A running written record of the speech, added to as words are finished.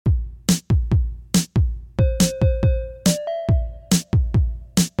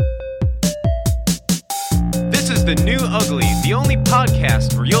The New Ugly, the only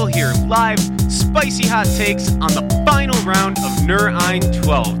podcast where you'll hear live, spicy hot takes on the final round of Nur Ein XII,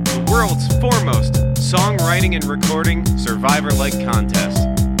 the world's foremost songwriting and recording survivor-like contest.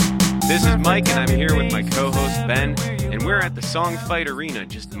 This is Mike, and I'm here with my co-host Ben, and we're at the Song Fight Arena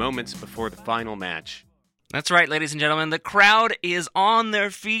just moments before the final match. That's right, ladies and gentlemen. The crowd is on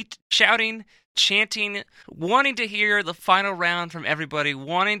their feet, shouting, chanting, wanting to hear the final round from everybody,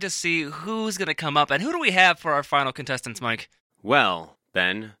 wanting to see who's going to come up. And who do we have for our final contestants, Mike? Well,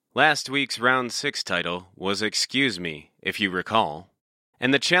 Ben, last week's Round 6 title was Excuse Me, if you recall.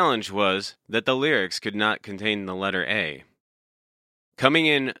 And the challenge was that the lyrics could not contain the letter A. Coming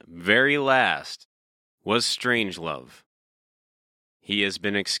in very last was Strangelove. He has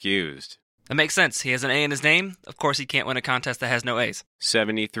been excused. That makes sense. He has an A in his name. Of course, he can't win a contest that has no A's.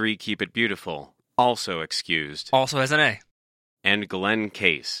 73 Keep It Beautiful, also excused. Also has an A. And Glenn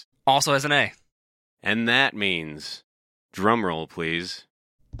Case. Also has an A. And that means, drumroll please,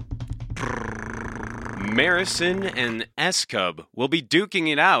 Marison and S-Cub will be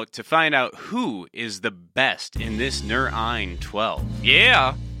duking it out to find out who is the best in this Nur Ein XII.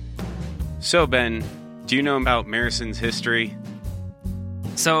 Yeah! So Ben, do you know about Marison's history?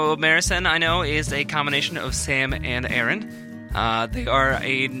 So Marison, I know, is a combination of Sam and Aaron. They are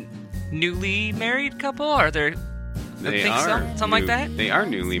a newly married couple? Something like that? They are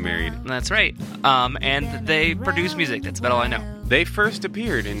newly married. That's right. And they produce music. That's about all I know. They first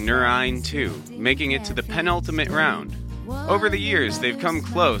appeared in Nur Ein II, making it to the penultimate round. Over the years, they've come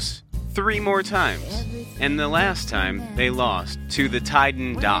close 3 more times. And the last time, they lost to the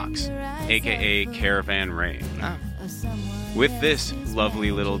Tyden Docks, a.k.a. Caravan Ray. Oh. With this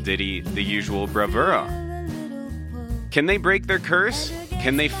lovely little ditty, The Usual Bravura. Can they break their curse?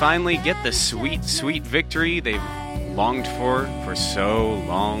 Can they finally get the sweet, sweet victory they've longed for so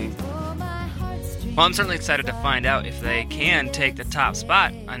long? Well, I'm certainly excited to find out if they can take the top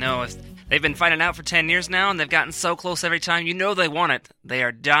spot. I know if they've been fighting out for 10 years now, and they've gotten so close every time. You know they want it. They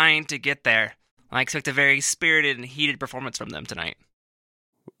are dying to get there. I expect a very spirited and heated performance from them tonight.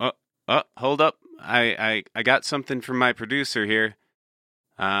 Hold up. I got something from my producer here.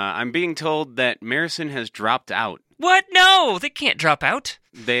 I'm being told that Marison has dropped out. What? No, they can't drop out.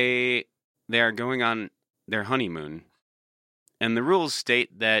 They are going on their honeymoon. And the rules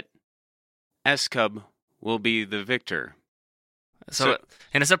state that S-Cub will be the victor. So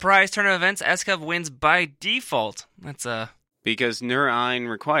in a surprise turn of events, S-Cub wins by default. Because Nur Ein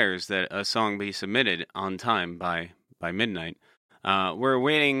requires that a song be submitted on time by midnight. We're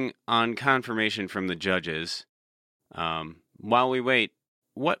waiting on confirmation from the judges. While we wait,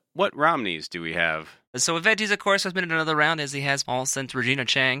 what Romneys do we have? So Veggies, of course, has been in another round, as he has all since Regina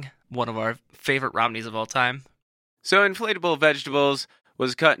Chang, one of our favorite Romneys of all time. So Inflatable Vegetables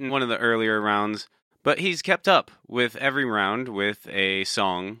was cut in one of the earlier rounds, but he's kept up with every round with a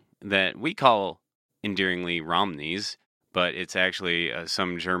song that we call endearingly Romneys, but it's actually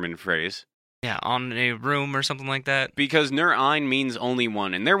some German phrase. Yeah, on a room or something like that. Because Nur Ein means only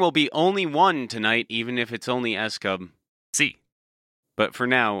one, and there will be only one tonight, even if it's only S-Cub. See. But for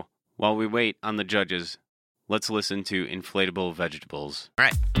now, while we wait on the judges, let's listen to Inflatable Vegetables. All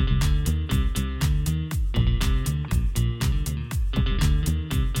right.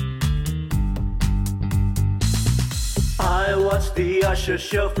 I watched the Usher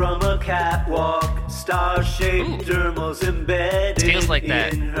show from a catwalk. Star-shaped dermals embedded feels like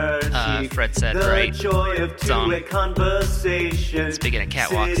that, in her cheek. Fred said, the right? Joy of two-way conversation. Speaking of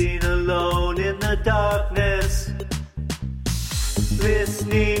catwalks. Sitting alone in the darkness.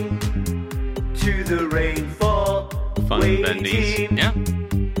 Listening to the rainfall. Fun bendies. Yeah.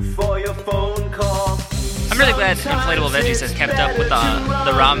 For your phone call. I'm really glad Inflatable Veggies has kept up with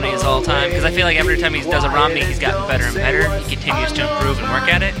the Romneys all time, because I feel like every time he does a Romney, he's gotten better and better. He continues to improve and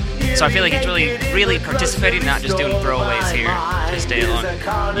work at it. So I feel like he's really, really participating, not just doing throwaways here to stay along.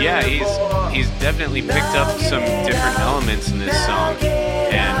 Yeah, he's definitely picked up some different elements in this song,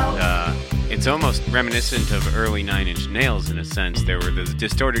 and it's almost reminiscent of early Nine Inch Nails in a sense. There were the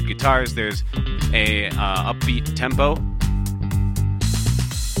distorted guitars, there's a upbeat tempo.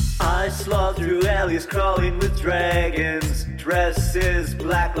 I slog through alleys crawling with dragons, dresses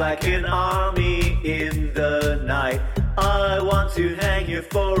black like an army in the night. I want to hang here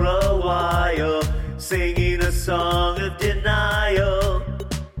for a while, singing a song of denial.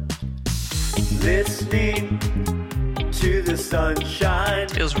 Listening to the sunshine.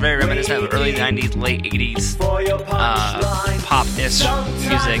 Feels very reminiscent of early 90s, late 80s pop-ish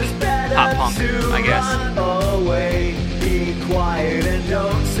music, pop punk, I guess. Away, be quiet and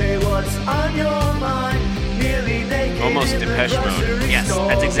don't say what's on your mind. Nearly naked almost Depeche Mode. Yes,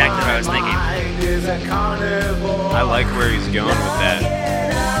 that's exactly what I was thinking. I like where he's going with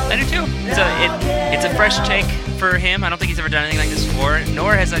that. I do too. It's a fresh take for him. I don't think he's ever done anything like this before,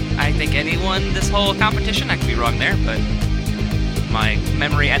 nor has I think anyone this whole competition. I could be wrong there, but my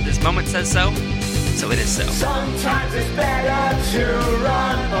memory at this moment says so. So it is so. Sometimes it's better to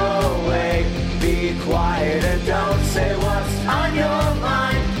run away. Be quiet and don't say what's on your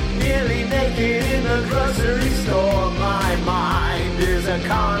mind. Nearly naked in the grocery store. My mind is a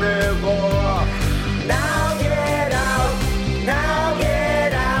carnivore. Now get out. Now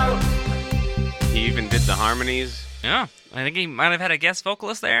get out. He even did the harmonies. Yeah, I think he might have had a guest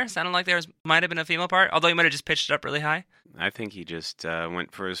vocalist there. Sounded like there might have been a female part, although he might have just pitched it up really high. I think he just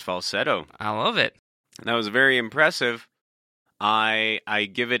went for his falsetto. I love it. That was very impressive. I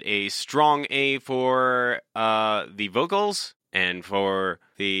give it a strong A for the vocals and for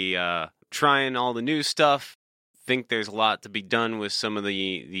the trying all the new stuff. Think there's a lot to be done with some of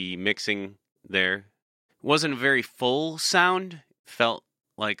the mixing there. Wasn't a very full sound. Felt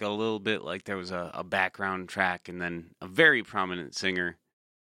like a little bit like there was a background track and then a very prominent singer.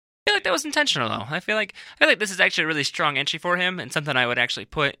 I feel like that was intentional, though. I feel like this is actually a really strong entry for him, and something I would actually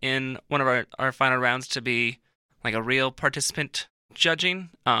put in one of our final rounds to be like a real participant judging.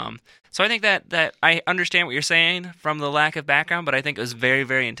 So I think that I understand what you're saying from the lack of background, but I think it was very,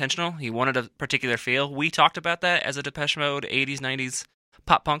 very intentional. He wanted a particular feel. We talked about that as a Depeche Mode 80s, 90s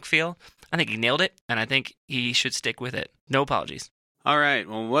pop punk feel. I think he nailed it, and I think he should stick with it. No apologies. All right,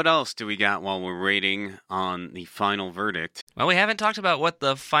 well, what else do we got while we're waiting on the final verdict? Well, we haven't talked about what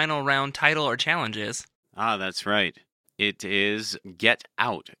the final round title or challenge is. Ah, that's right. It is Get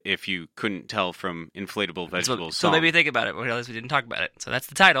Out, if you couldn't tell from Inflatable Vegetables So maybe think about it. We realized we didn't talk about it. So that's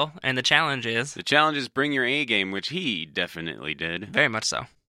the title, and the challenge is... The challenge is Bring Your A Game, which he definitely did. Very much so.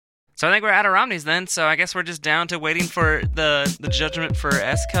 So I think we're out of Romneys then, so I guess we're just down to waiting for the judgment for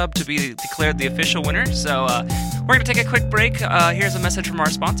S-Cub to be declared the official winner. So we're going to take a quick break. Here's a message from our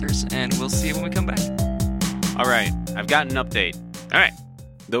sponsors, and we'll see you when we come back. All right, I've got an update. All right.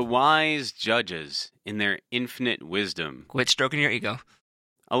 The wise judges, in their infinite wisdom, Quit stroking your ego.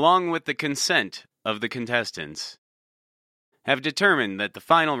 along with the consent of the contestants, have determined that the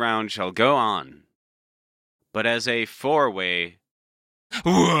final round shall go on, but as a four-way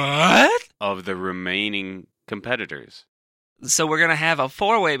What? of the remaining competitors. So we're going to have a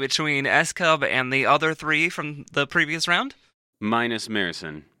four-way between S-Cub and the other three from the previous round? Minus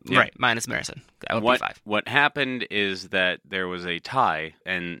Marison. Yeah. Right, minus Marison. That would be five. What happened is that there was a tie,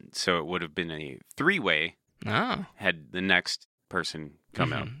 and so it would have been a three-way Oh. had the next person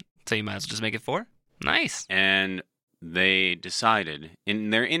come out. So you might as well just make it four? Nice. And they decided,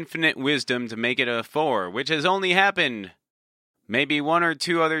 in their infinite wisdom, to make it a four, which has only happened maybe one or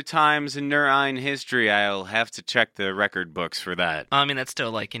two other times in Nur Ein history. I'll have to check the record books for that. I mean, that's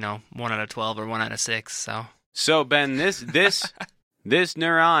still like, 1 out of 12 or 1 out of 6, so... So, Ben, this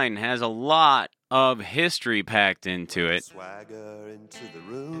Nur Ein has a lot of history packed into it.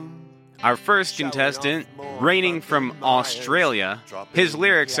 Our first contestant, reigning from Australia, his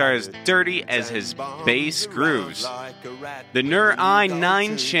lyrics are as dirty as his bass grooves. The Nur Ein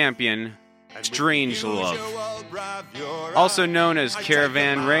 9 champion, Strange Love. Also known as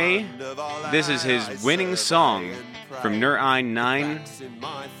Caravan Ray, this is his winning song from Nur Ein 9,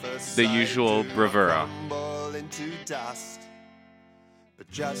 The Usual Bravura.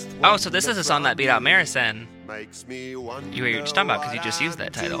 Oh, so this is a song that beat out Marison. You were just talking about because you just used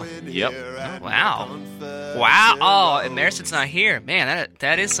that title. Yep. Oh, wow. Wow. Oh, and Marison's not here. Man,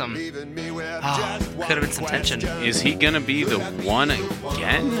 that is some... Oh, could have been some tension. Is he gonna be the one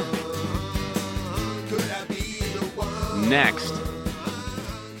again? Next.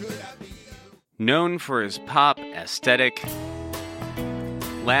 Known for his pop aesthetic,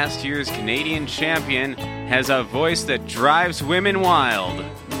 last year's Canadian champion has a voice that drives women wild.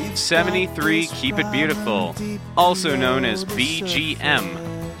 73 Keep It Beautiful, also known as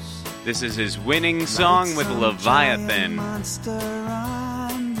BGM. This is his winning song with Leviathan.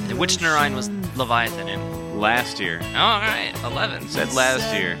 And which Nur Ein was Leviathan in? Last year. Oh, all right. 11. Said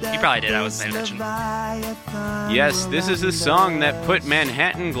last year. You probably did. I wasn't paying attention. Yes, this is the song that put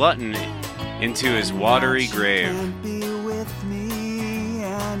Manhattan Glutton into his watery grave.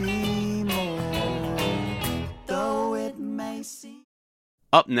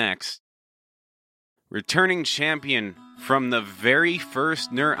 Up next, returning champion from the very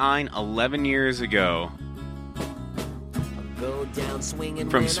first Nur Ein 11 years ago.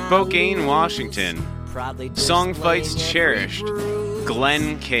 From Spokane, Washington, Song Fights Cherished,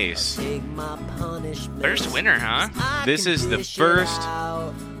 Glenn Case. First winner, huh? This is the first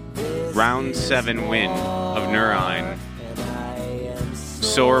round 7 win of Nur Ein.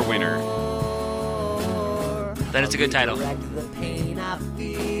 Sore Winner. That is a good title.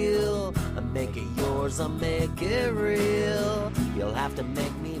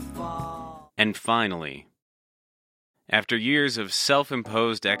 And finally, after years of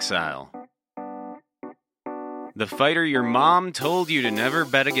self-imposed exile, the fighter your mom told you to never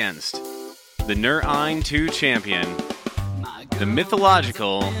bet against, the Nur Ein XII champion, the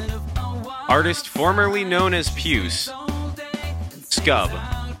mythological artist formerly known as Puce, Scub.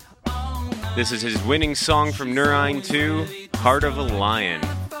 This is his winning song from Nur Ein II, Heart of a Lion.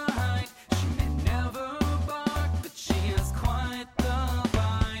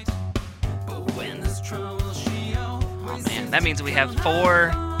 Oh man, that means we have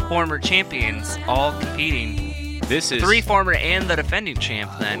 4 former champions all competing. This is 3 former and the defending champ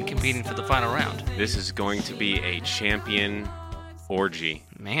then competing for the final round. This is going to be a champion orgy.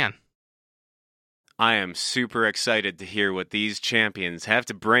 Man. I am super excited to hear what these champions have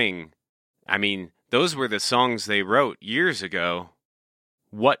to bring. I mean, those were the songs they wrote years ago.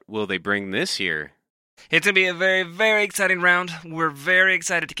 What will they bring this year? It's going to be a very, very exciting round. We're very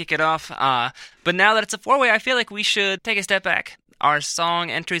excited to kick it off. But now that it's a 4-way, I feel like we should take a step back. Our song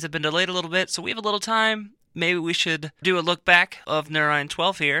entries have been delayed a little bit, so we have a little time. Maybe we should do a look back of Nur Ein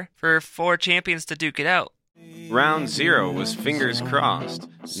XII here for 4 champions to duke it out. Round 0 was Fingers Crossed.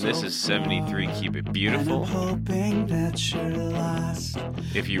 And this is 73 Keep It Beautiful.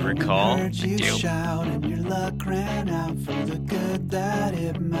 If you recall, I do.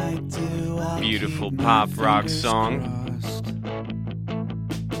 Beautiful pop rock song.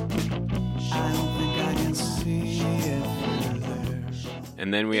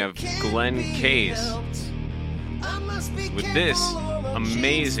 And then we have Glenn Case with this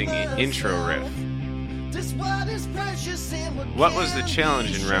amazing intro riff. What was the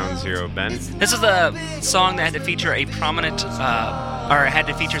challenge in Round 0, Ben? This was a song that had to feature a prominent, or had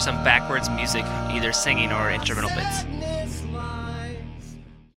to feature some backwards music, either singing or instrumental bits.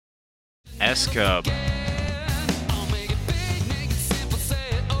 S-Cub.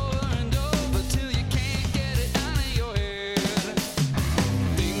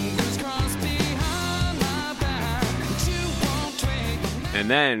 And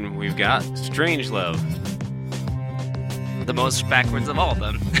then we've got Strangelove. The most backwards of all of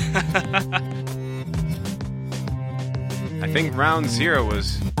them. I think Round 0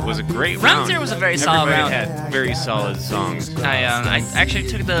 was a great round. Round 0 was a very solid round. Everybody had very solid songs. I actually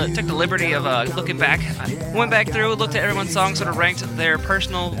took the liberty of looking back. I went back through, looked at everyone's songs, sort of ranked their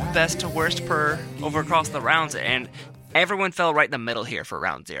personal best to worst over across the rounds, and everyone fell right in the middle here for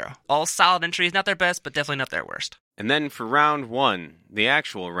Round 0. All solid entries, not their best, but definitely not their worst. And then for Round 1, the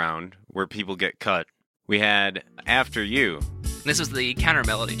actual round where people get cut, we had After You. This was the counter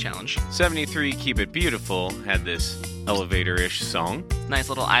melody challenge. 73 Keep It Beautiful had this elevator-ish song. Nice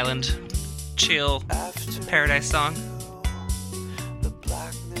little island, chill, paradise song.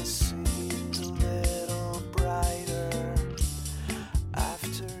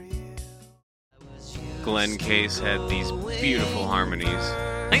 Glenn Case had these beautiful harmonies.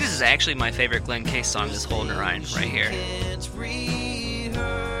 I think this is actually my favorite Glenn Case song, this whole Nur Ein right here.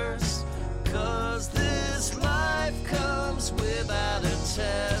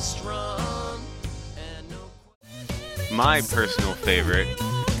 My personal favorite,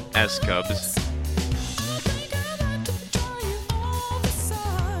 S-Cubs.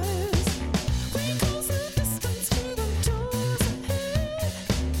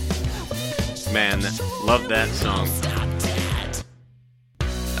 Man, love that song.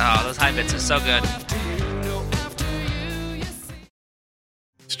 Oh, those high bits are so good.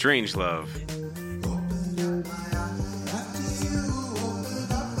 Strangelove.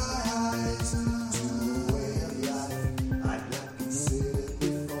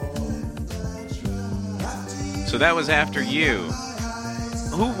 So that was After You.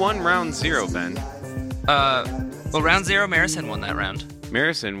 Who won Round 0, Ben? Well, Round 0, Marison won that round.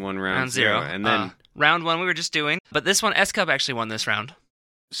 Marison won Round 0. And then Round 1 we were just doing. But this one, S-Cub actually won this round.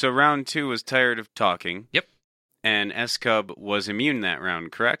 So Round 2 was Tired of Talking. Yep. And S-Cub was immune that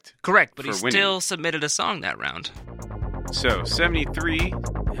round, correct? Correct, but he For winning. still submitted a song that round. So 73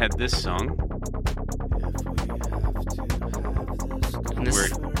 had this song. And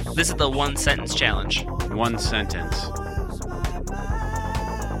this is the one sentence challenge. One sentence.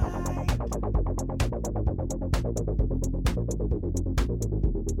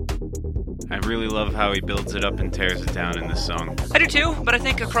 I really love how he builds it up and tears it down in this song. I do too, but I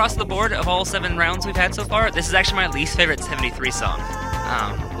think across the board of all 7 rounds we've had so far, this is actually my least favorite 73 song.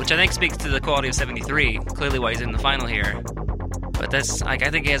 Which I think speaks to the quality of 73, clearly why he's in the final here. But I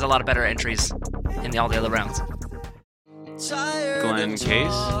think he has a lot of better entries in all the other rounds. Glenn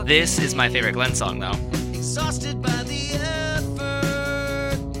Case. This is my favorite Glenn song, though. Exhausted by the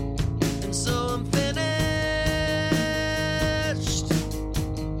effort, and so I'm finished.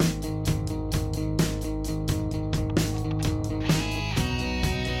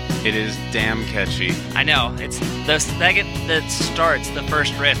 It is damn catchy. I know. It's the second that starts the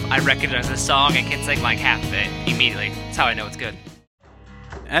first riff, I recognize the song and can sing like half of it immediately. That's how I know it's good.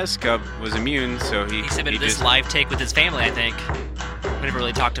 S-Cub was immune, so he submitted this just live take with his family, I think. We never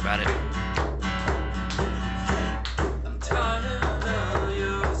really talked about it.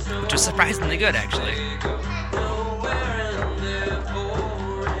 Which was surprisingly good, actually.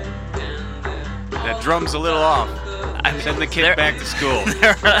 That drum's a little off. Send the kid back to school.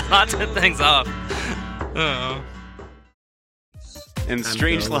 There are lots of things off. Oh. And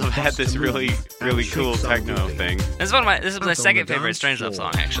Strangelove had this really cool techno thing. This is my second favorite Strangelove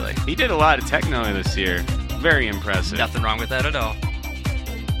song, actually. He did a lot of techno this year. Very impressive. Nothing wrong with that at all.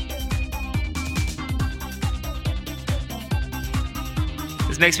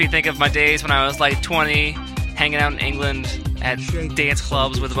 This makes me think of my days when I was like 20, hanging out in England at dance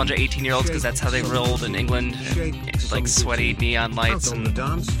clubs with a bunch of 18-year-olds, because that's how they rolled in England. Like sweaty neon lights and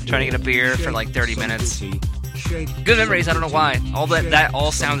trying to get a beer for like 30 minutes. Good memories, I don't know why. That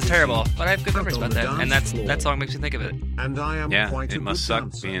all sounds terrible, but I have good memories about that, and that song makes me think of it. Yeah, it must suck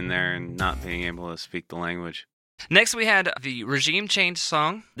being there and not being able to speak the language. Next we had the Regime Change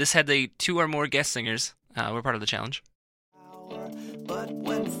song. This had the 2 or more guest singers. We're part of the challenge.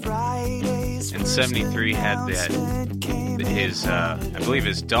 And 73 had I believe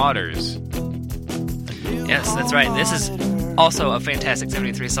his daughters. Yes, that's right. This is also a fantastic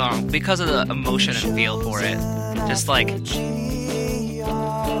 73 song because of the emotion and feel for it. Just like...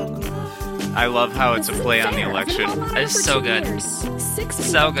 I love how it's a play on the election. It's so good.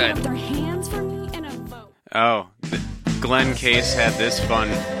 So good. Oh, Glenn Case had this fun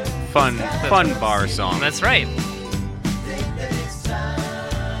bar song. That's right.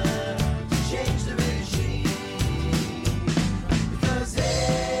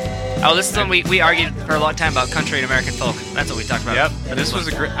 Oh, this is when we argued for a long time about country and American folk. That's what we talked about. Yep, this was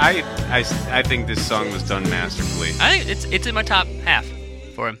a great... I think this song was done masterfully. I think it's in my top half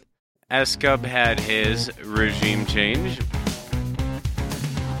for him. S-Cub had his Regime Change.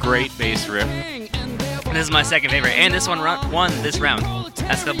 Great bass riff. This is my second favorite, and this one won this round.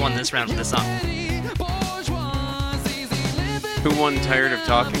 S-Cub won this round for this song. Who won Tired of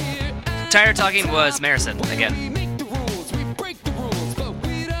Talking? Tired of Talking was Marison again.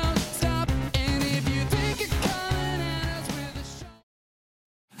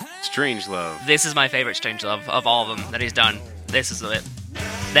 Strangelove. This is my favorite Strangelove of all of them that he's done. This is it.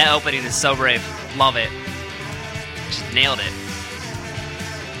 That opening is so brave. Love it. Just nailed it.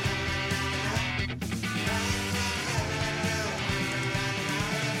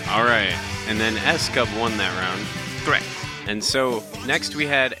 All right. And then S-Cub won that round. Correct. And so next we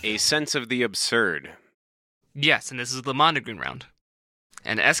had A Sense of the Absurd. Yes, and this is the Mondegreen round.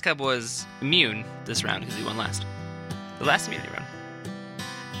 And S-Cub was immune this round because he won last. The last immunity round.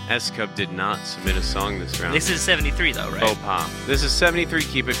 S-Cub did not submit a song this round. This is 73 though, right? Faux pas. This is 73,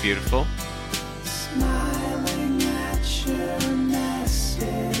 Keep It Beautiful. Smiling at your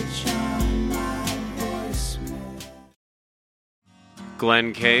message on my voicemail.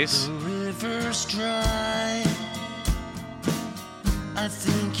 Glenn Case. The river's dry. I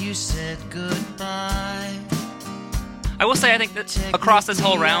think you said goodbye. I will say I think that across this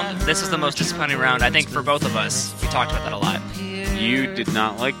whole round, this is the most disappointing round, I think, for both of us. We talked about that a lot. You did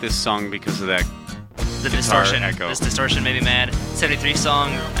not like this song because of that The guitar distortion. echo. This distortion made me mad. 73 song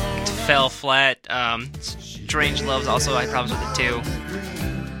fell flat. Strangelove's also I had problems with it too.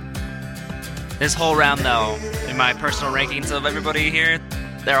 This whole round though, in my personal rankings of everybody here,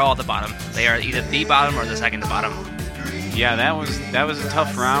 they're all at the bottom. They are either the bottom or the second to bottom. Yeah, that was a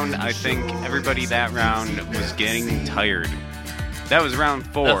tough round. I think everybody that round was getting tired. That was round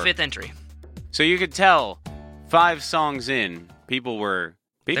 4. The 5th entry. So you could tell 5 songs in, people were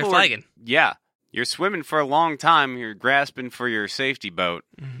flagging. Yeah. You're swimming for a long time, you're grasping for your safety boat.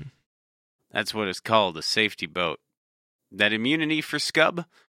 Mm-hmm. That's what it's called, a safety boat. That immunity for Scub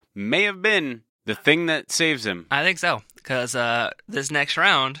may have been the thing that saves him. I think so, because this next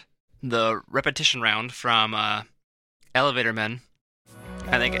round, the repetition round from Elevator Men,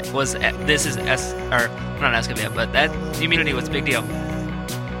 I think it was this is not S-Cub yet, but that immunity was a big deal.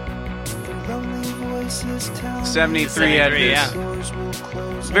 73 had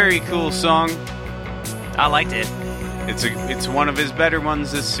this very cool song. I liked it. It's one of his better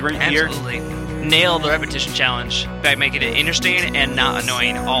ones this year. Absolutely. Nailed the repetition challenge by making it interesting and not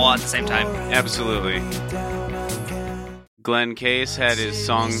annoying all at the same time. Absolutely. Glenn Case had his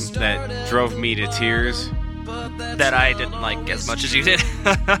song that drove me to tears. That I didn't like as much as you did.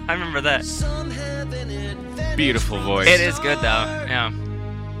 I remember that. Beautiful voice. It is good, though. Yeah.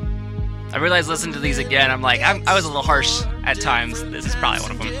 I realized listening to these again, I'm like, I was a little harsh at times. This is probably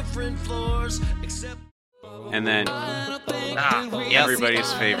one of them. And then Yep.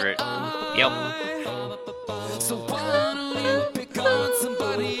 everybody's favorite. Yep.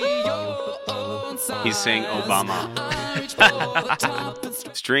 He's saying Obama.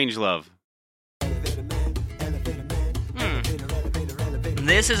 Strange Love.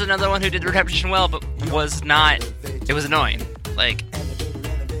 This is another one who did repetition well, but was not. It was annoying. Like,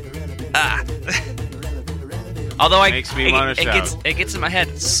 Although Makes me want to shout. It gets in my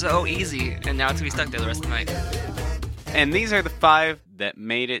head so easy, and now it's gonna be stuck there the rest of the night. And these are the 5 that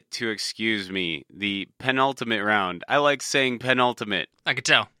made it to Excuse Me, the penultimate round. I like saying penultimate. I could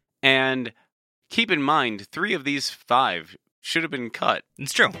tell. And keep in mind, 3 of these 5 should have been cut.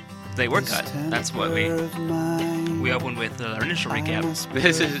 It's true. They were cut. That's what we opened with our initial recap.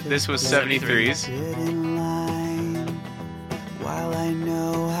 This was 73's.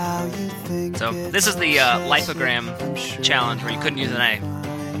 So this is the lipogram challenge where you couldn't use an A.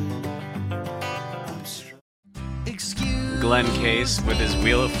 Glenn Case with his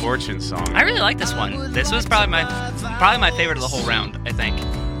Wheel of Fortune song. I really like this one. This was probably my favorite of the whole round. I think.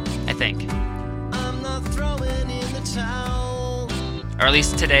 Or at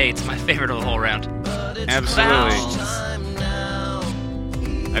least today, it's my favorite of the whole round. Absolutely.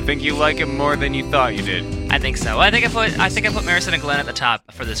 I think you like it more than you thought you did. I think so. I think I put Marison and Glenn at the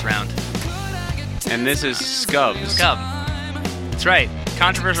top for this round. And this is Scubs. Scub. That's right.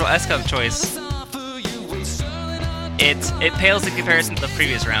 Controversial S-Cub choice. It pales in comparison to the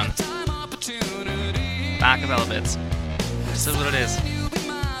previous round. Acapella bits. This is what it is.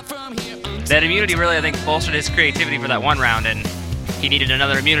 That immunity really, I think, bolstered his creativity for that one round, and he needed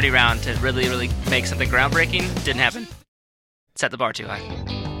another immunity round to really, really make something groundbreaking. Didn't happen. Set the bar too high.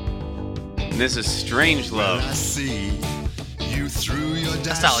 And this is Strange Love. I see you threw your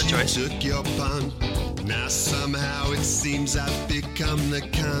dice, solid choice. you took your punt. Now somehow it seems I've become the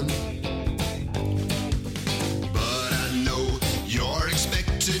cunt. But I know you're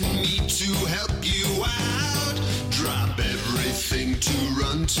expecting me to help you out. Drop everything to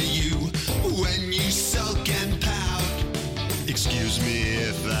run to you when you sulk and pout. Excuse me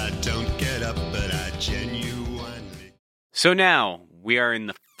if I don't get up, but I genuinely... So now, we are in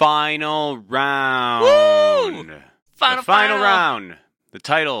the final round. Woo! Final round. The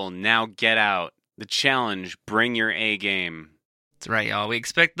title, Now Get Out. The challenge, Bring Your A Game. That's right, y'all. We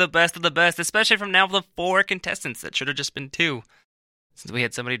expect the best of the best, especially from now the 4 contestants that should have just been 2. Since we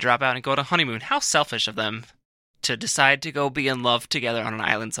had somebody drop out and go to honeymoon. How selfish of them to decide to go be in love together on an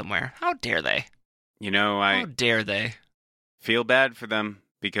island somewhere. How dare they? You know, How I dare they? feel bad for them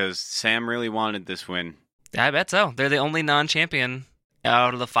because Sam really wanted this win. I bet so. They're the only non-champion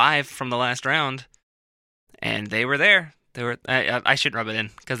out of the 5 from the last round. And they were there. I shouldn't rub it in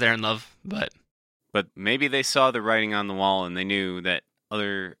because they're in love, but maybe they saw the writing on the wall and they knew that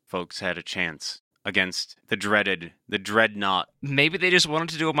other folks had a chance against the dreadnought. maybe they just wanted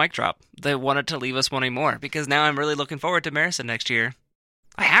to do a mic drop. They wanted to leave us wanting more because now I'm really looking forward to Marison next year.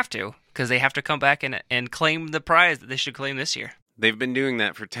 I have to because they have to come back and claim the prize that they should claim this year. They've been doing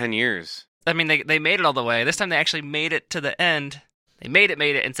that for 10 years. I mean, they made it all the way. This time they actually made it to the end. They made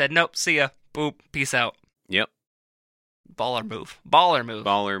it, and said, nope, see ya. Boop, peace out. Yep. Baller move.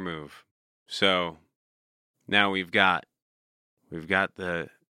 Baller move. So now we've got the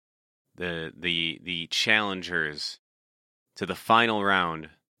challengers to the final round,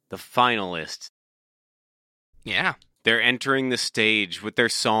 the finalists. Yeah. They're entering the stage with their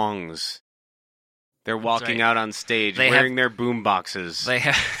songs. They're walking right. out on stage wearing their boom boxes.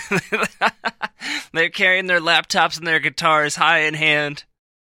 They're carrying their laptops and their guitars high in hand.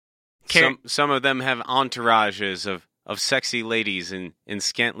 Some of them have entourages of sexy ladies in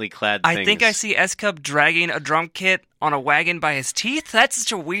scantily clad things. I think I see S-Cub dragging a drum kit on a wagon by his teeth. That's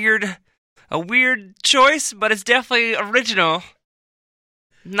such a weird choice, but it's definitely original.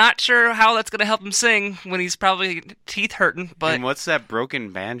 Not sure how that's going to help him sing when he's probably teeth hurting, but... And what's that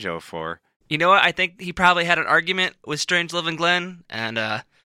broken banjo for? You know what? I think he probably had an argument with Strangelove and Glenn and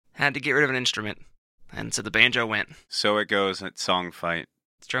had to get rid of an instrument. And so the banjo went. So it goes at Song Fight.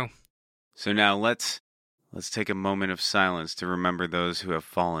 It's true. So now let's take a moment of silence to remember those who have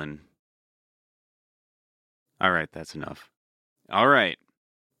fallen. All right, that's enough. All right.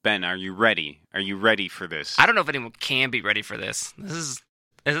 Ben, are you ready? Are you ready for this? I don't know if anyone can be ready for this. This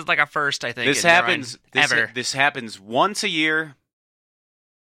is like a first, I think. This in happens ever. This happens once a year.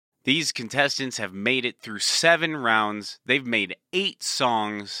 These contestants have made it through 7 rounds. They've made 8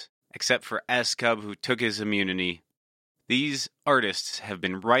 songs, except for S-Cub, who took his immunity. These artists have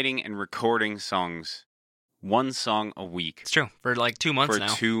been writing and recording songs, 1 song a week. It's true. For like 2 months now.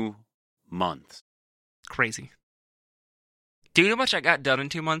 For 2 months. Crazy. Do you know how much I got done in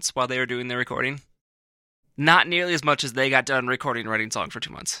 2 months while they were doing the recording? Not nearly as much as they got done recording and writing songs for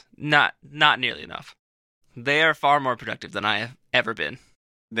 2 months. Not nearly enough. They are far more productive than I have ever been.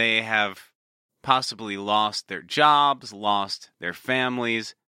 They have possibly lost their jobs, lost their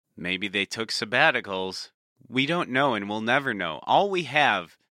families. Maybe they took sabbaticals. We don't know and we'll never know. All we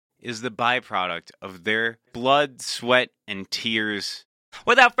have is the byproduct of their blood, sweat, and tears.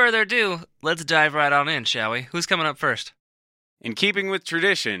 Without further ado, let's dive right on in, shall we? Who's coming up first? In keeping with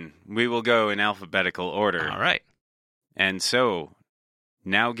tradition, we will go in alphabetical order. All right. And so,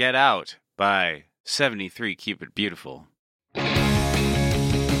 Now Get Out by 73 Keep It Beautiful.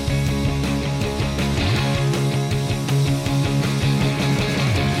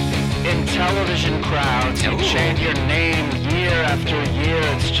 In television crowds, you change your name year after year.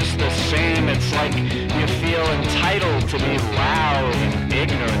 It's just the same. It's like you feel entitled to be loud and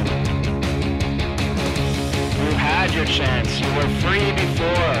ignorant. You had your chance. You were free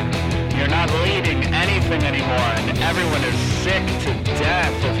before. You're not leading anything anymore, and everyone is sick to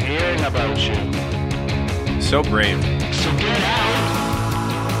death of hearing about you. So brave. So get out.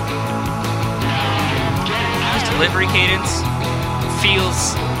 His delivery cadence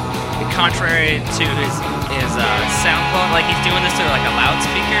feels contrary to his sound quality, like he's doing this to like a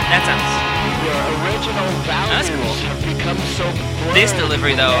loudspeaker. That sounds. Your original values cool. have become so blurred. This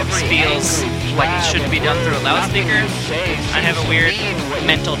delivery though Every feels angry like it flag shouldn't be and done through a word, loudspeaker. nothing you say I have a seems weird to mean what you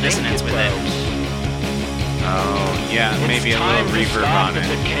mental think dissonance with it. was. Oh, yeah, It's maybe a time little to reverb stop on the it.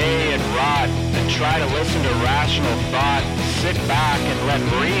 decay and rot and try to listen to rational thought. Sit back and let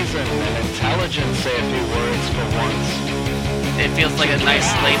reason and intelligence say a few words for once. It feels like a nice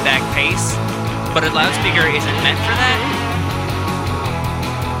laid-back pace, but a loudspeaker isn't meant for that.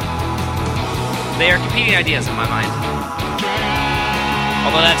 They are competing ideas in my mind.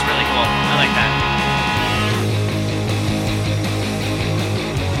 Although that's really cool. I like that.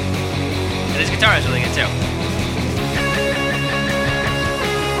 And his guitar is really good too.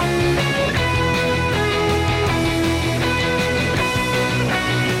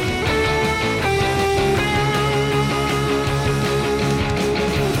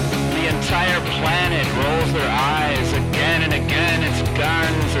 The entire planet rolls their eyes again and again. It's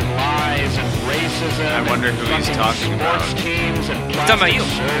guns and lies and racism. I wonder and who he's fucking talking about. sports teams and talking about you.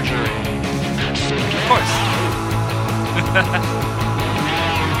 plastic surgery. Of course.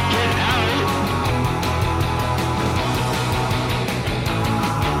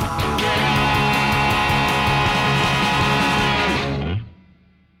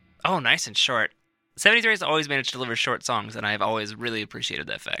 Oh, nice and short. 73 has always managed to deliver short songs, and I've always really appreciated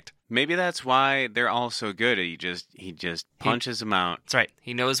that fact. Maybe that's why they're all so good. He just punches them out. That's right.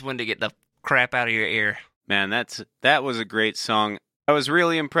 He knows when to get the crap out of your ear. Man, that was a great song. I was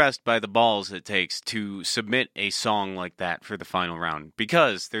really impressed by the balls it takes to submit a song like that for the final round,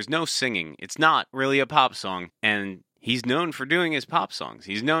 because there's no singing. It's not really a pop song, and he's known for doing his pop songs.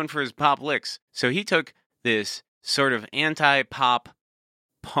 He's known for his pop licks. So he took this sort of anti-pop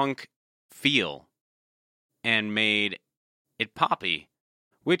punk feel and made it poppy,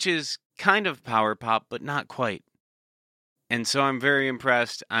 which is kind of power pop, but not quite. And so I'm very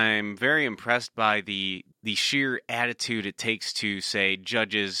impressed. I'm very impressed by the sheer attitude it takes to say,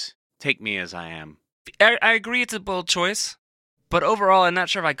 judges, take me as I am. I agree it's a bold choice, but overall, I'm not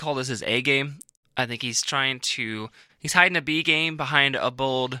sure if I'd call this his A game. I think he's hiding a B game behind a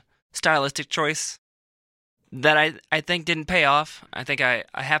bold stylistic choice that I think didn't pay off. I think I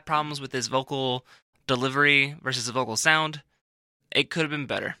have problems with his vocal delivery versus the vocal sound. It could have been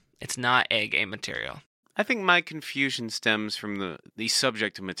better. It's not A game material. I think my confusion stems from the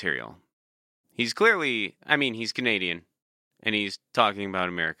subject material. He's clearly, he's Canadian, and he's talking about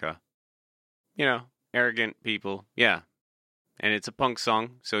America. You know, arrogant people, yeah. And it's a punk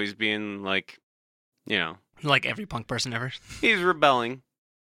song, so he's being like, Like every punk person ever. he's rebelling.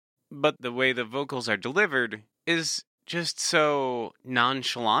 But the way the vocals are delivered is just so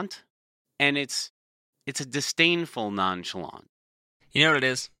nonchalant, and it's a disdainful nonchalant. You know what it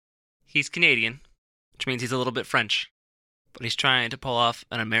is? He's Canadian, which means he's a little bit French, but he's trying to pull off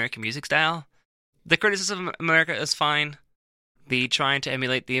an American music style. The criticism of America is fine. The trying to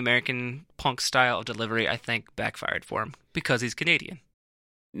emulate the American punk style of delivery, I think, backfired for him because he's Canadian.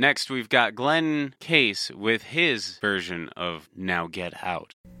 Next, we've got Glenn Case with his version of Now Get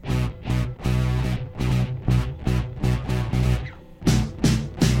Out.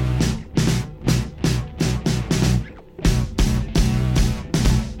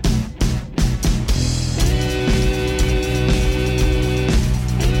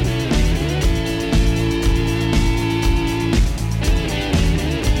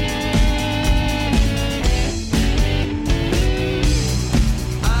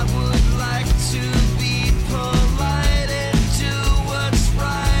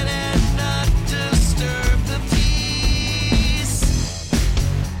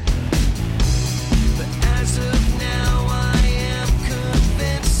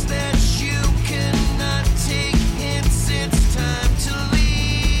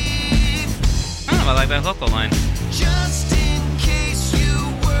 vocal line. Just in case you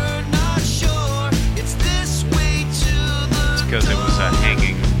were not sure, it's this way to the It's because it was a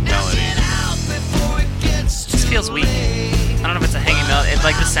hanging melody. Get out before it gets This feels weak. I don't know if it's a hanging melody. It's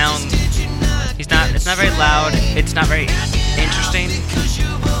like the sound. It's not very loud. It's not very interesting.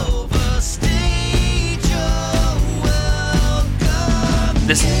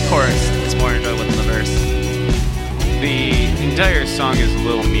 This chorus is more enjoyable than the verse. The entire song is a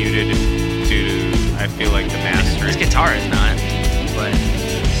little muted due to, I feel like, the mastering. This guitar is not, but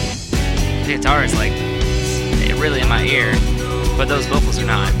the guitar is like really in my ear, but those vocals are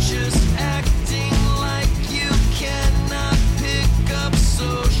not.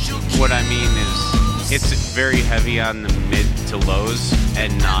 What I mean is, it's very heavy on the mid to lows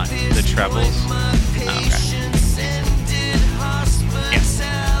and not the trebles. Oh, okay. Yes.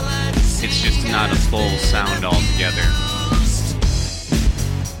 It's just not a full sound altogether.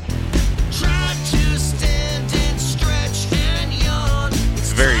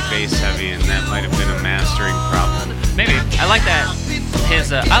 It's very bass heavy, and that might have been a mastering problem. Maybe. I like that.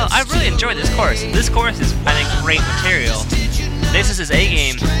 I really enjoy this chorus. This chorus is, I think, great material. This is his A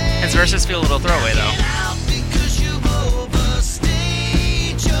game. His verses feel a little throwaway, though.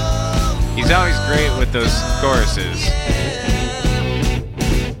 He's always great with those choruses.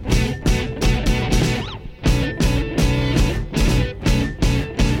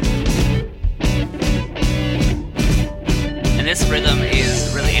 And this rhythm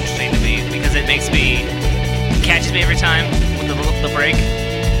is really interesting to me because it catches me every time with the break,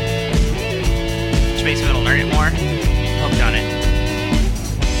 which makes me want to learn it more. Hooked on it.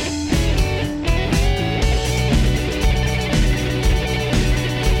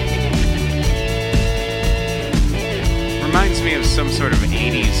 Reminds me of some sort of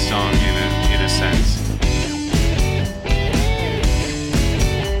 80s song in a sense.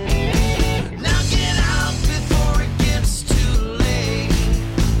 Now get out before it gets too late.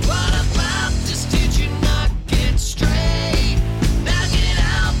 What about this? Did you not get straight? Now get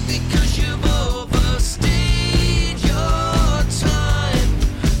out because you've overstayed your time.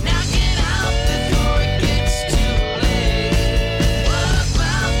 Now get out before it gets too late. What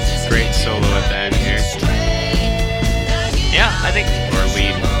about this? Great solo at the end here. Yeah, I think Or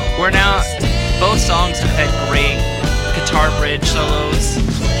lead. we're now. Both songs have had great guitar bridge solos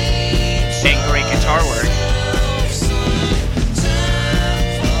and great guitar work.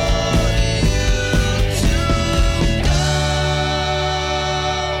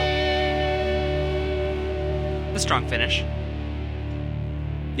 A strong finish.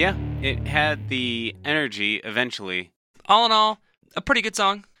 Yeah, it had the energy eventually. All in all, a pretty good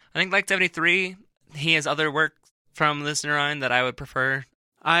song. I think like 73, he has other work from this Nur Ein that I would prefer.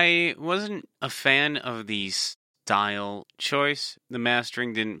 I wasn't a fan of the style choice. The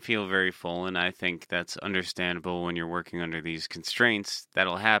mastering didn't feel very full, and I think that's understandable when you're working under these constraints.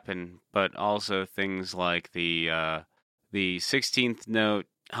 That'll happen, but also things like the 16th note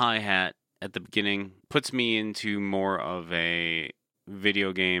hi-hat at the beginning puts me into more of a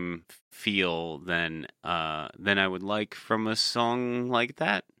video game feel than I would like from a song like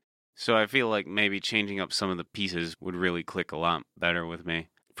that. So I feel like maybe changing up some of the pieces would really click a lot better with me.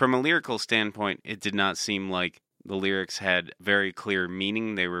 From a lyrical standpoint, it did not seem like the lyrics had very clear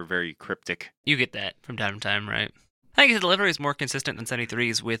meaning. They were very cryptic. You get that from time to time, right? I think his delivery is more consistent than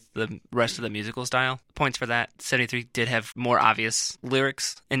 73's with the rest of the musical style. Points for that. 73 did have more obvious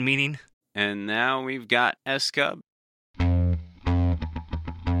lyrics and meaning. And now we've got S-Cub.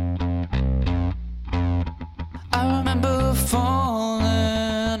 I remember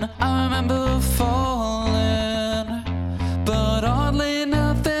falling, but oddly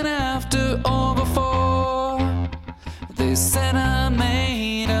nothing after or before. They said I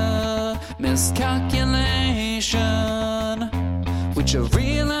made a miscalculation, which I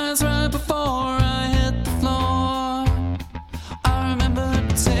realized right before I hit the floor. I remember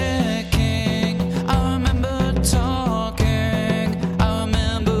ticking, I remember talking, I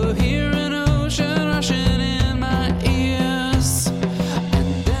remember hearing ocean rushing in my ears.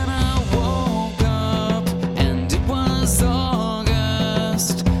 And then I woke up and it was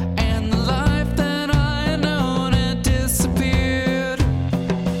August, and the life that I had known had disappeared.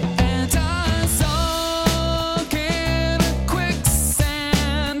 And I sunk in a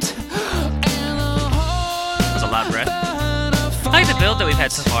quicksand, and the whole That was a loud breath. I like the build that we've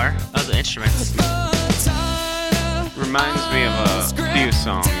had so far of the instruments. Reminds me of a few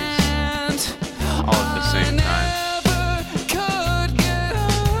songs all at the same time.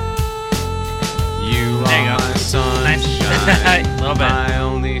 You There you are go. my Nice. sunshine, A little bit. my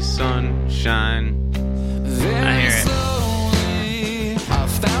only sunshine. I hear it. I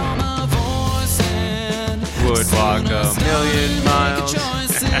found my voice and walk a million miles.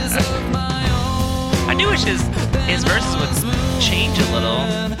 I do wish his verses would change a little.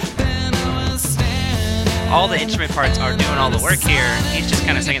 All the instrument parts are doing all the work here. He's just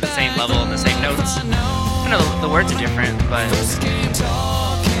kind of singing the same level and the same notes. I know the words are different, but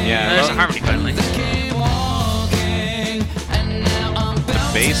Yeah, there's a harmony finally. the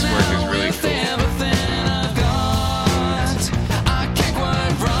bass work is really cool.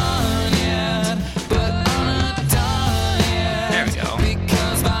 There we go.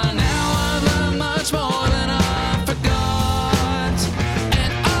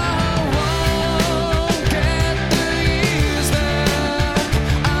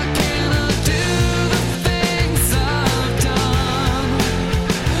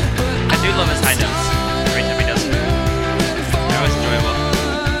 I do love his high notes every time he does it. They're always enjoyable.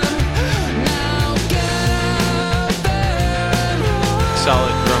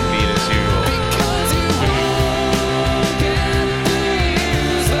 Solid drum beat as usual.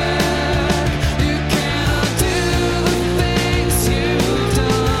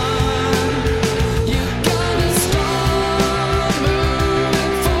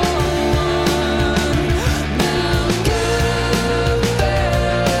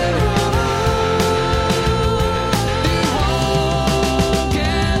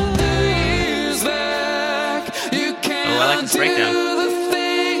 Oh, I like this breakdown.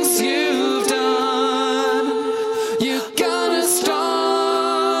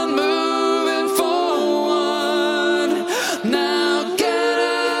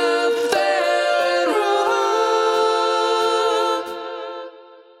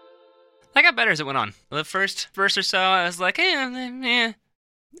 I got better as it went on. The first verse or so, I was like, eh.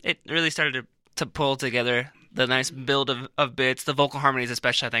 It really started to pull together the nice build of bits. The vocal harmonies,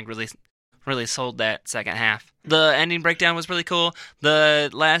 especially, I think, really sold that second half. The ending breakdown was really cool. The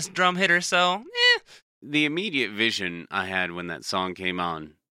last drum hit or so, The immediate vision I had when that song came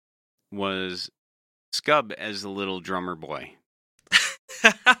on was Scub as the little drummer boy.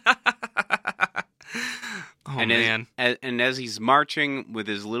 Oh, and man. As he's marching with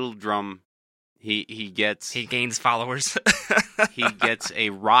his little drum, he gains followers. he gets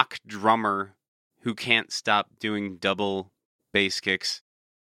a rock drummer who can't stop doing double bass kicks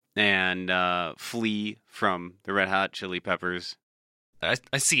and Flea from the Red Hot Chili Peppers. I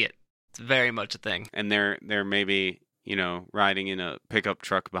see it. It's very much a thing. And they're maybe, riding in a pickup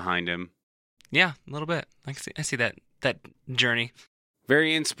truck behind him. Yeah, a little bit. I see that journey.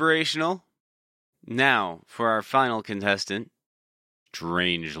 Very inspirational. Now, for our final contestant,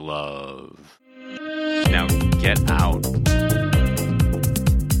 Strange Love. Now, get out.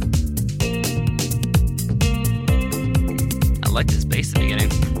 I like this bass at the beginning.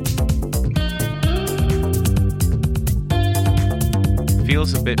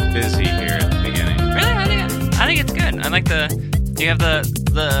 Feels a bit busy here at the beginning. Really? I think it's good. I like you have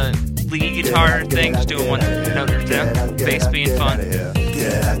the lead guitar thing just doing one note or two. Bass being fun.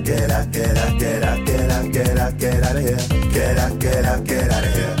 Get out, get out, get out, get out, get out, get out, get out of here. Get out, get out, get out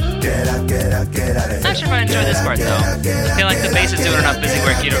of here. Get out, get out, get out of here. Not sure if I enjoy this part though. I feel like the bass is doing enough busy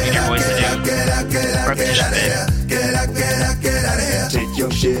work you don't need your voice to do repetition bit. Get out, get out, get out of here. Take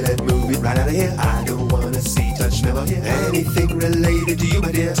your shit and move it right out of here. I don't wanna see, touch, smell, or hear anything related to you,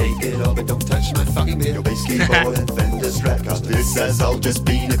 my dear. Take it all, but don't touch my fucking middle bass keyboard and Fender Stratocaster. This has all just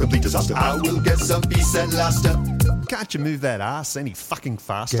been a complete disaster. I will get some peace at last. Can't you move that ass any fucking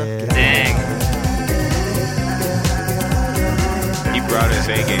faster? Dang. He brought his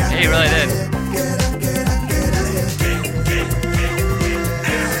A game. Yeah, he really did.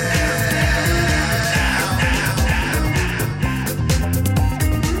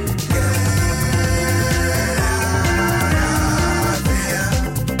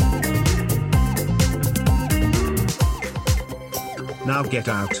 Now get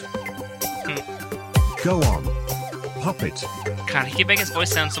out. Go on. Pop it. God, he can make his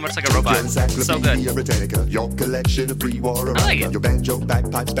voice sound so much like a robot. So good. Your collection of pre-war I like it. your banjo,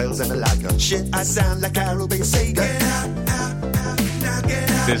 bagpipes, bells, and melodica. Shit, I sound like Carol Bay Sega.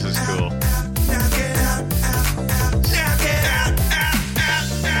 This is cool.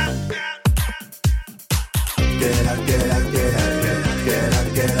 Get out, get out, get out, get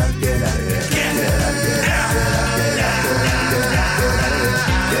out, get out, get out, get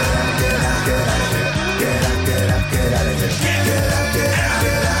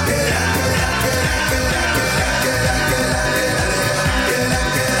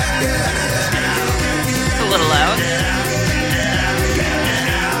It's a little loud.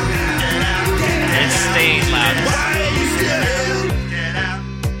 It's staying loud.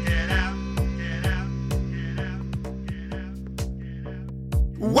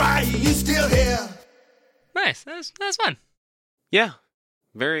 Why are you still here? Nice. That's fun. Yeah.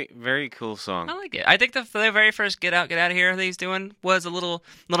 Very, very cool song. I like it. I think the very first Get Out of Here that he's doing was a little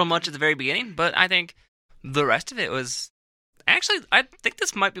much at the very beginning, but I think the rest of it was... Actually, I think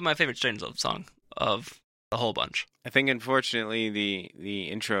this might be my favorite Strangelove song of the whole bunch. I think, unfortunately, the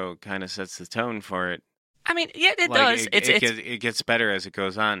intro kind of sets the tone for it. I mean, yeah, it does. It gets better as it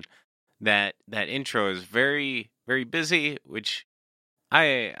goes on. That intro is very, very busy, which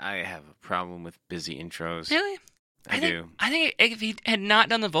I have a problem with busy intros. Really? I do. I think if he had not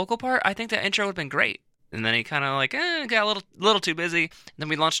done the vocal part, I think that intro would have been great. And then he kind of like got a little too busy. And then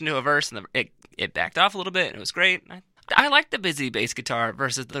we launched into a verse, and it backed off a little bit, and it was great. I like the busy bass guitar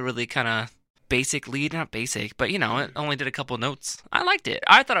versus the really kind of basic lead. Not basic, but it only did a couple notes. I liked it.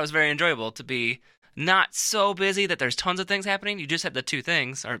 I thought it was very enjoyable to be not so busy that there's tons of things happening. You just had the two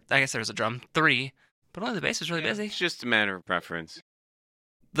things, or I guess there was a drum, 3, but only the bass was really busy. It's just a matter of preference.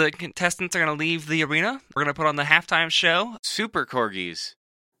 The contestants are going to leave the arena. We're going to put on the halftime show. Super corgis.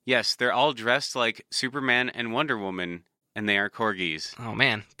 Yes, they're all dressed like Superman and Wonder Woman, and they are corgis. Oh,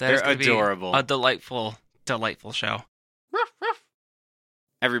 man. They're adorable. A delightful, delightful show. Ruff, ruff.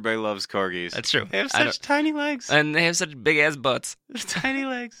 Everybody loves corgis. That's true. They have such tiny legs. And they have such big-ass butts. Tiny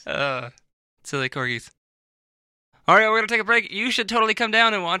legs. Silly corgis. All right, we're going to take a break. You should totally come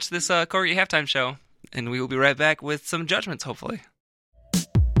down and watch this corgi halftime show. And we will be right back with some judgments, hopefully.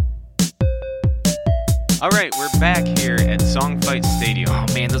 All right, we're back here at Songfight Stadium. Oh,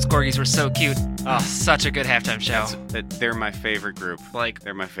 man, those corgis were so cute. Oh, such a good halftime show. They're my favorite group.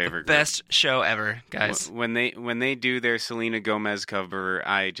 They're my favorite group. Best show ever, guys. When they do their Selena Gomez cover,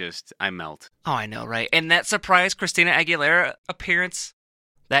 I melt. Oh, I know, right? And that surprise Christina Aguilera appearance,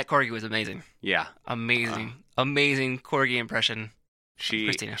 that corgi was amazing. Yeah. Amazing. Amazing corgi impression.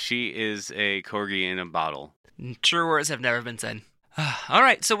 Christina. She is a corgi in a bottle. True words have never been said. All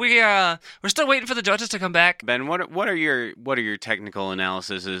right, so we're still waiting for the judges to come back. Ben, what are your technical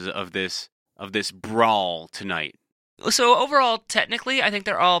analyses of this brawl tonight? So overall, technically, I think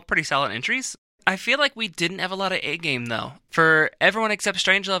they're all pretty solid entries. I feel like we didn't have a lot of A game though. For everyone except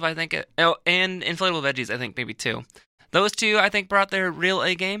Strangelove, I think, and Inflatable Veggies, I think maybe too. Those two, I think, brought their real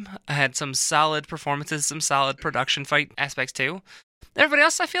A game. I had some solid performances, some solid production fight aspects too. Everybody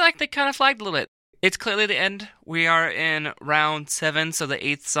else, I feel like they kind of flagged a little bit. It's clearly the end. We are in round 7, so the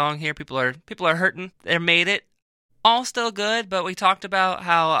 8th song here. People are hurting. They made it. All still good, but we talked about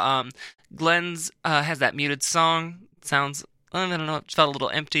how Glenn's has that muted song. Sounds, I don't know, it felt a little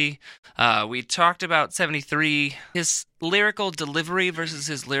empty. We talked about 73. His lyrical delivery versus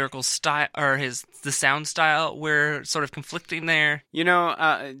his lyrical style, or the sound style, were sort of conflicting there.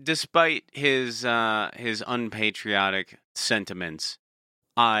 Despite his unpatriotic sentiments,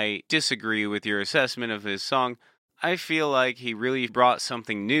 I disagree with your assessment of his song. I feel like he really brought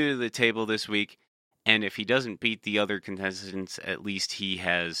something new to the table this week, and if he doesn't beat the other contestants, at least he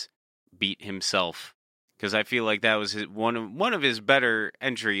has beat himself. Because I feel like that was one of his better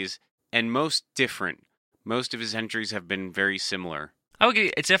entries, and most different. Most of his entries have been very similar. I would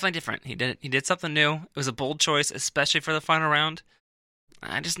agree. It's definitely different. He did something new. It was a bold choice, especially for the final round.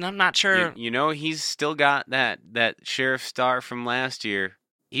 I'm not sure. He's still got that sheriff star from last year.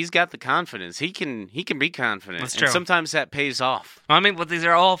 He's got the confidence. He can be confident. That's true. And sometimes that pays off. I mean, but these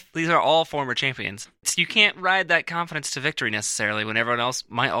are all former champions. So you can't ride that confidence to victory necessarily when everyone else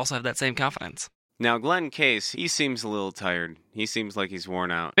might also have that same confidence. Now, Glenn Case, he seems a little tired. He seems like he's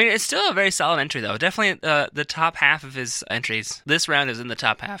worn out. I mean, it's still a very solid entry, though. Definitely the top half of his entries. This round is in the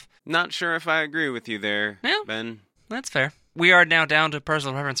top half. Not sure if I agree with you there, Ben. That's fair. We are now down to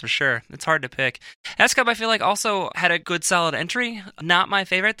personal preference for sure. It's hard to pick. S-Cup, I feel like, also had a good, solid entry. Not my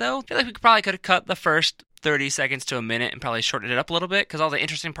favorite, though. I feel like we probably could have cut the first 30 seconds to a minute and probably shortened it up a little bit, because all the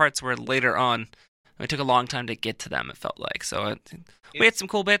interesting parts were later on. It took a long time to get to them, it felt like. So we had some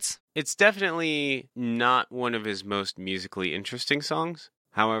cool bits. It's definitely not one of his most musically interesting songs.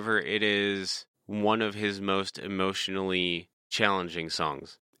 However, it is one of his most emotionally challenging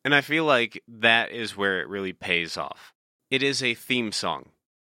songs. And I feel like that is where it really pays off. It is a theme song.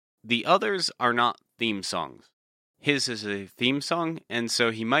 The others are not theme songs. His is a theme song, and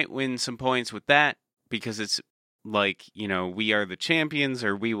so he might win some points with that, because it's like, we are the champions,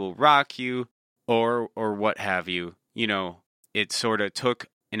 or we will rock you, or what have you. It sort of took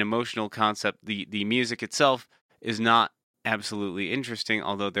an emotional concept. The music itself is not absolutely interesting,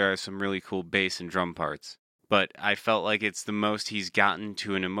 although there are some really cool bass and drum parts. But I felt like it's the most he's gotten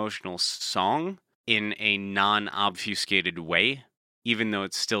to an emotional song in a non-obfuscated way, even though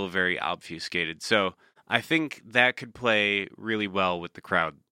it's still very obfuscated. So I think that could play really well with the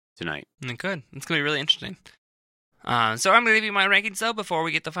crowd tonight. It could. It's going to be really interesting. So I'm going to give you my rankings, though, before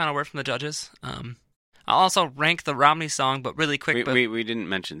we get the final word from the judges. I'll also rank the Romney song, but really quick. We didn't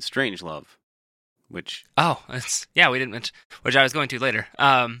mention Strange Love, which... Oh, we didn't mention... Which I was going to later.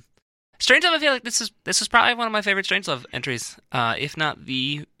 Strange Love, I feel like this is probably one of my favorite Strange Love entries, if not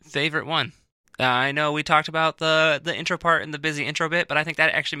the favorite one. I know we talked about the intro part and the busy intro bit, but I think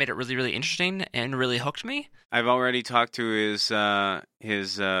that actually made it really, really interesting and really hooked me. I've already talked to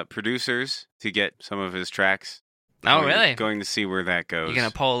his producers to get some of his tracks. Oh, really? Going to see where that goes. You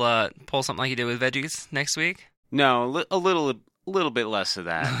gonna pull something like you did with Veggies next week? No, a little bit less of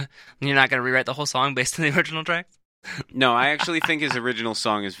that. You're not gonna rewrite the whole song based on the original track? No, I actually think his original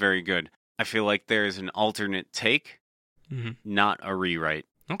song is very good. I feel like there is an alternate take, not a rewrite.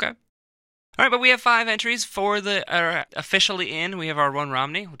 Okay. All right, but we have 5 entries for the officially in. We have our one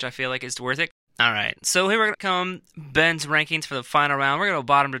Romney, which I feel like is worth it. All right, so here we're going to come Ben's rankings for the final round. We're going to go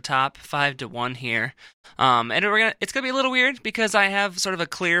bottom to top, 5-1 here. And it's going to be a little weird because I have sort of a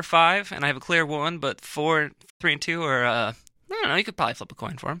clear 5 and I have a clear 1, but 4, 3, and 2 are, I don't know, you could probably flip a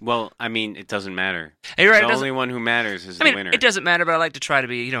coin for them. Well, I mean, it doesn't matter. You're right, the only one who matters is the winner. It doesn't matter, but I like to try to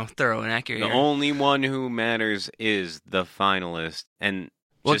be, thorough and accurate. The here. only one who matters is the finalist. And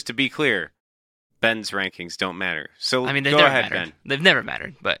just to be clear, Ben's rankings don't matter. So they've go never ahead, mattered. Ben. They've never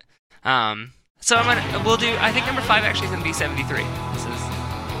mattered, but so we'll do. I think number 5 actually is going to be 73. This is,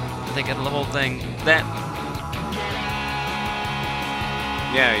 I think, of the whole thing. That.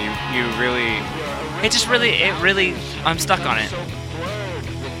 Yeah, you really. It really. I'm stuck on it.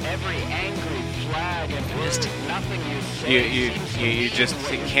 You just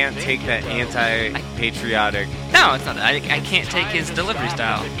can't take that anti-patriotic. No, it's not that. I can't take his delivery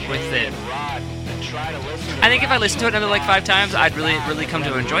style with it. I think if I listened to it another 5 times, I'd really, really come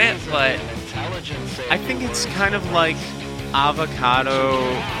to enjoy it. But I think it's kind of like avocado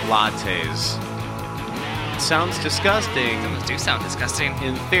lattes. It sounds disgusting. Those do sound disgusting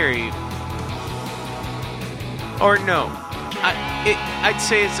in theory. Or no, I'd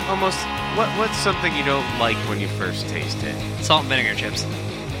say it's almost what's something you don't like when you first taste it. Salt and vinegar chips.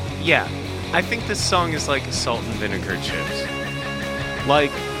 Yeah, I think this song is like salt and vinegar chips.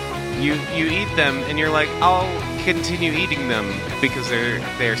 Like you eat them and you're like, I'll continue eating them because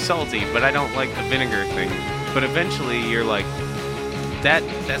they're salty, but I don't like the vinegar thing. But eventually you're like,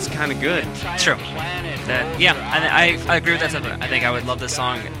 that's kind of good. True. I agree with that sentiment. I think I would love this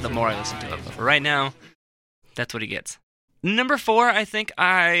song the more I listen to it. But for right now, that's what he gets. Number 4, I think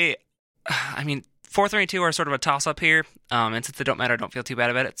I mean, 4, 3, and 2 are sort of a toss-up here, and since they don't matter, I don't feel too bad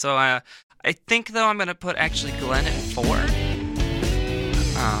about it. So I think, though, I'm going to put actually Glenn at 4.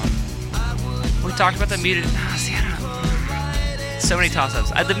 We talked about the muted. See, I don't know. So many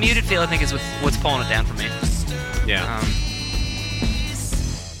toss-ups. The muted feel, I think, is what's pulling it down for me. Yeah.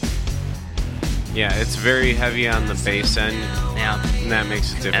 Yeah, it's very heavy on the bass end. Yeah, and that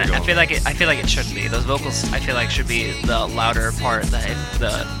makes it difficult. And I feel like it shouldn't be. Those vocals, I feel like, should be the louder part,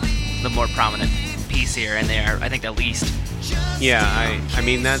 the more prominent piece here, and they are, I think, the least. Yeah, I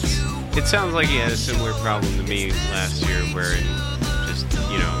mean it sounds like he had a similar problem to me last year, where just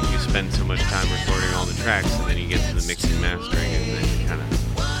you spend so much time recording all the tracks, and then you get to the mixing and mastering, and then you kind of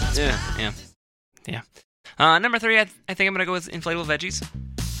yeah. Number 3, I think I'm gonna go with Inflatable Veggies.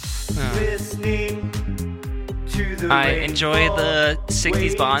 I enjoy the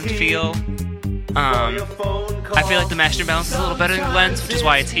 60s Bond feel. I feel like the mastering balance is a little better than Glenn's, which is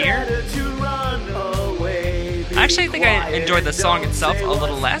why it's here. I actually think I enjoyed the song itself a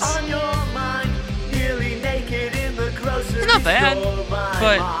little less. It's not bad,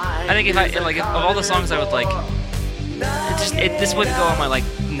 but I think if of all the songs I would like, this wouldn't go on my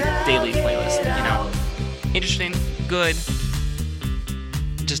daily playlist. Interesting, good.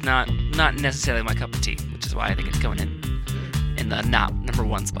 Just not necessarily my cup of tea, which is why I think it's going in the not number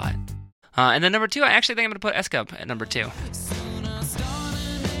 1 spot. And then number 2, I actually think I'm going to put S-Cup at number 2.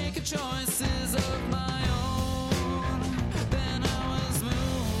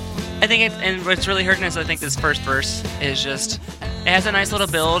 I think and what's really hurting is I think this first verse is just, it has a nice little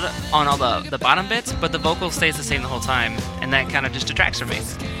build on all the bottom bits, but the vocal stays the same the whole time, and that kind of just detracts from me.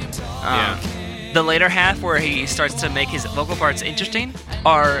 The later half, where he starts to make his vocal parts interesting,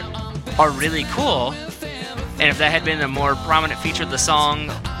 are really cool. And if that had been a more prominent feature of the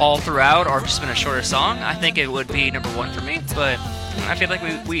song all throughout, or just been a shorter song, I think it would be number 1 for me. But I feel like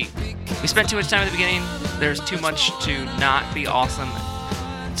we spent too much time at the beginning. There's too much to not be awesome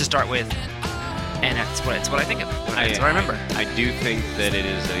to start with, and it's what I think of. That's what I remember. I do think that it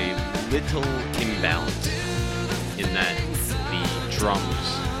is a little imbalanced in that the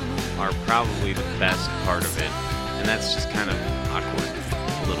drums are probably the best part of it, and that's just kind of awkward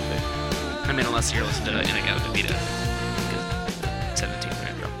a little bit. I mean, unless you're listening to Inigo DeVita, because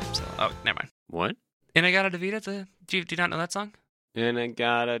 17-minute drum. So, never mind. What? In-A-Gadda-Da-Vida, do you not know that song?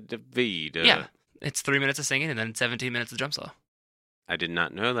 In-A-Gadda-Da-Vida. Yeah. It's 3 minutes of singing and then 17 minutes of drum solo. I did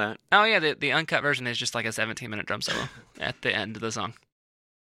not know that. Oh, yeah, the uncut version is just like a 17-minute drum solo at the end of the song.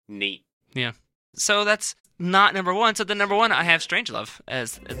 Neat. Yeah. So that's not number one. So the number one, I have Strangelove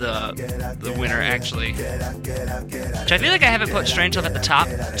as the winner, actually. Which I feel like I haven't put Strangelove at the top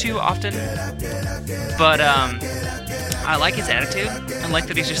too often. But I like his attitude. I like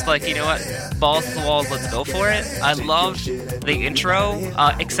that he's just like, you know what, balls to the walls, let's go for it. I loved the intro,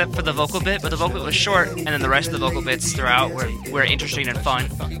 except for the vocal bit, but the vocal bit was short, and then the rest of the vocal bits throughout were interesting and fun.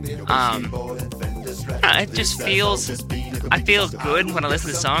 It just feels... I feel good when I listen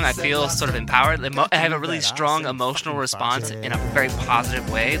to the song. I feel sort of empowered. I have a really strong emotional response in a very positive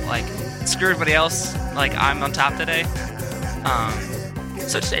way. Like, screw everybody else. Like, I'm on top today.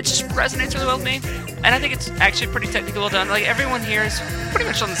 So it just resonates really well with me. And I think it's actually pretty technically well done. Like, everyone here is pretty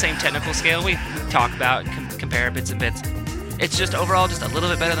much on the same technical scale. We talk about and compare bits and bits. It's just overall just a little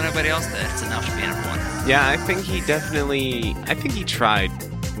bit better than everybody else. That's enough to be number one. Yeah, I think he tried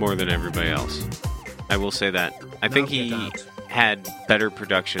more than everybody else. I will say that. I think he had better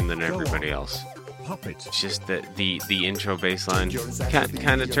production than everybody else. It's just that the intro bass line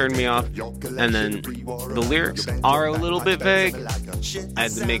kind of turned me off. And then the lyrics are a little bit vague. I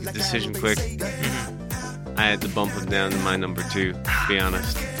had to make a decision quick. I had to bump him down to my number 2, to be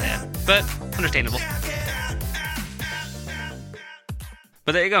honest. Yeah, but understandable.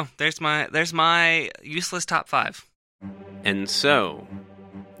 But there you go. There's my useless top 5. And so,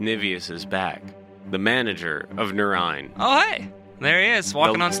 Nivius is back. The manager of Nur Ein. Oh, hey! There he is,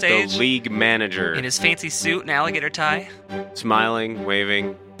 walking on stage. The league manager. In his fancy suit and alligator tie. Smiling,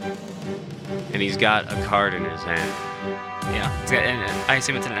 waving. And he's got a card in his hand. Yeah, and I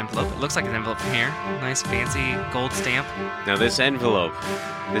assume it's in an envelope. It looks like an envelope from here. Nice, fancy gold stamp. Now this envelope,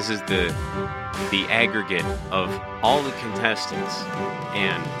 this is the aggregate of all the contestants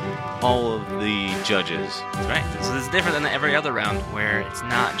and all of the judges. That's right. So this is different than every other round, where it's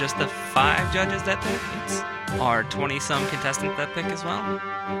not just the 5 judges that pick, it's our 20-some contestants that pick as well.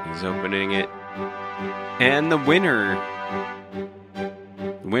 He's opening it. And the winner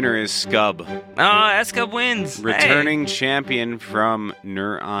is Scub. Oh, Scub wins. Returning champion from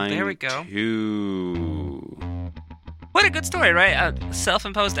Nur Ein. There we go. 2. What a good story, right? A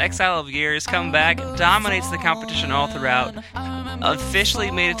self-imposed exile of years, come back, dominates the competition all throughout, officially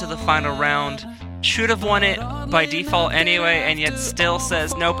made it to the final round, should have won it by default anyway, and yet still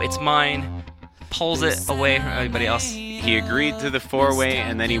says, nope, it's mine, pulls it away from everybody else. He agreed to the 4-way,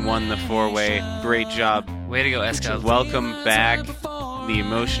 and then he won the 4-way. Great job. Way to go, Esco. Welcome back. The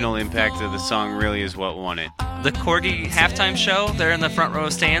emotional impact of the song really is what won it. The Corgi halftime show, they're in the front row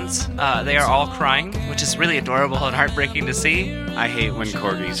stands. They are all crying, which is really adorable and heartbreaking to see. I hate when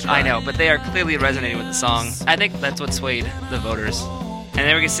corgis cry. I know, but they are clearly resonating with the song. I think that's what swayed the voters. And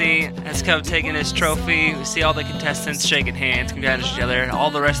there we can see Esco taking his trophy. We see all the contestants shaking hands, congratulating each other. All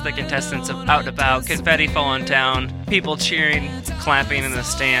the rest of the contestants out and about, confetti falling down, people cheering, clapping in the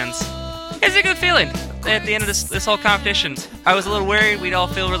stands. It's a good feeling at the end of this whole competition. I was a little worried we'd all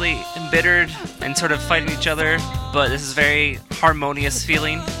feel really embittered and sort of fighting each other, but this is a very harmonious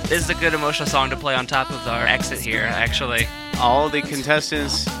feeling. This is a good emotional song to play on top of our exit here, actually. All the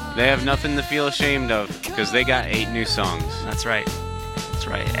contestants, they have nothing to feel ashamed of, because they got 8 new songs. That's right. That's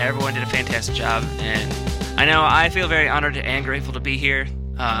right. Everyone did a fantastic job, and I know I feel very honored and grateful to be here.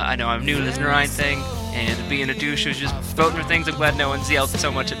 I know I'm new to this Nur Ein thing, and being a douche who's just voting for things, I'm glad no one's yelled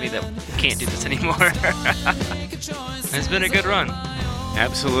so much at me that we can't do this anymore. It's been a good run.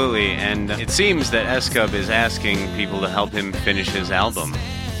 Absolutely, and it seems that Escub is asking people to help him finish his album.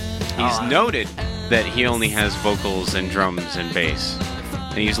 He's noted that he only has vocals and drums and bass,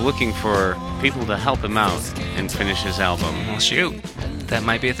 and he's looking for people to help him out and finish his album. Well, shoot. That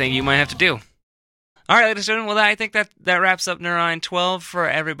might be a thing you might have to do. All right, ladies and gentlemen, well, I think that wraps up Nur Ein 12 for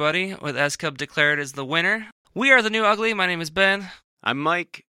everybody, with Escub declared as the winner. We are The New Ugly. My name is Ben. I'm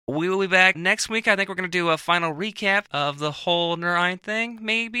Mike. We will be back next week. I think we're going to do a final recap of the whole Nur Ein thing,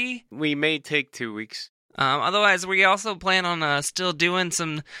 maybe. We may take 2 weeks. Otherwise, we also plan on still doing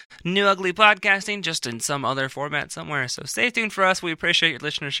some New Ugly podcasting, just in some other format somewhere. So stay tuned for us. We appreciate your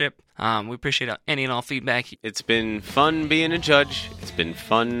listenership. We appreciate any and all feedback. It's been fun being a judge. It's been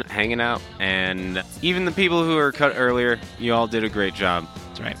fun hanging out. And even the people who were cut earlier, you all did a great job.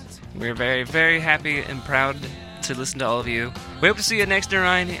 That's right. We're very, very happy and proud to listen to all of you. We hope to see you next Nur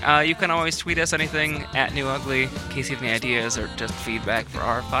Ein. You can always tweet us anything at New Ugly in case you have any ideas or just feedback for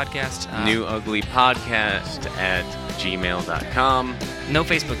our podcast. newuglypodcast@gmail.com. No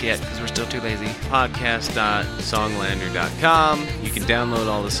Facebook yet because we're still too lazy. Podcast.songlander.com. You can download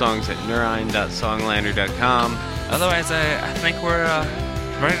all the songs at nurein.songlander.com. Otherwise, I think we're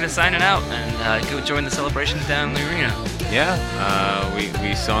ready to sign it out and go join the celebrations down in the arena. Yeah,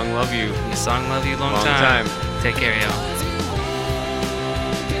 we song love you. We song love you long Long time. time. Take care, y'all.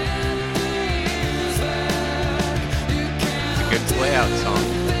 It's a good playout song.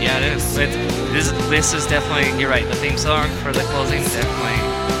 Yeah, it is. This is definitely, you're right, the theme song for the closing definitely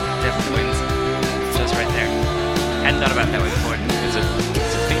wins. Just right there. Hadn't thought about it that way before. It's a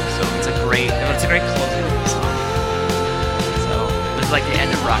theme song. It's a great closing song. So, this is like the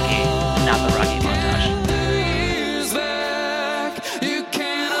end of Rocky, not the Rocky montage. You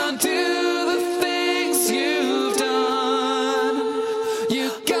can't undo the things you've done.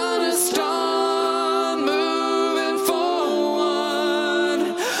 You gotta start moving forward.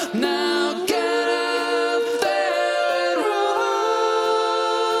 Now